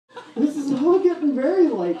all getting very,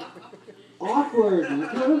 awkward and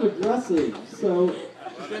kind of aggressive. So,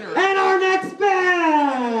 and our next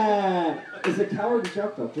band is a Coward and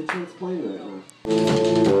Jack Buck. Which one's playing right now?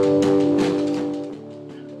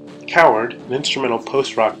 Coward, an instrumental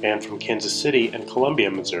post-rock band from Kansas City and Columbia,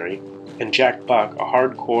 Missouri, and Jack Buck, a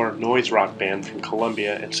hardcore noise rock band from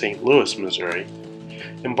Columbia and St. Louis, Missouri,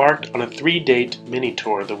 embarked on a 3-date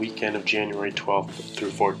mini-tour the weekend of January 12th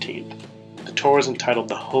through 14th. The tour is entitled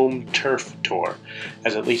the Home Turf Tour,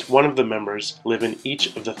 as at least one of the members live in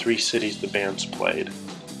each of the 3 cities the bands played.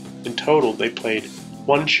 In total, they played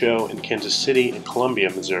 1 show in Kansas City and Columbia,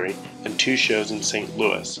 Missouri, and 2 shows in St.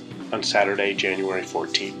 Louis on Saturday, January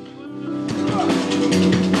 14th.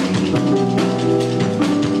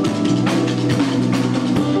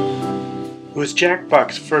 It was Jack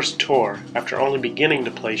Buck's first tour after only beginning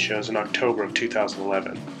to play shows in October of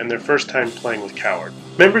 2011, and their first time playing with Coward.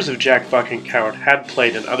 Members of Jack Buck and Coward had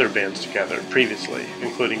played in other bands together previously,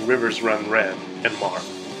 including Rivers Run Red and Mar.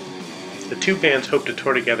 The 2 bands hope to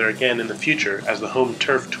tour together again in the future as the Home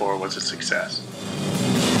Turf Tour was a success.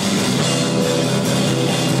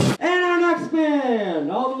 And our next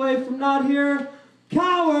band, all the way from not here,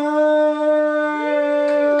 Coward!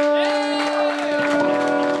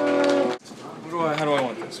 How do I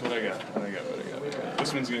want this? What I got?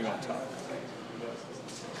 This one's gonna go on top.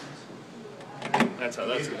 That's how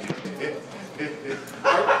that's gonna go.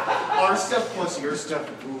 Our stuff plus your stuff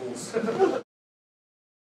rules.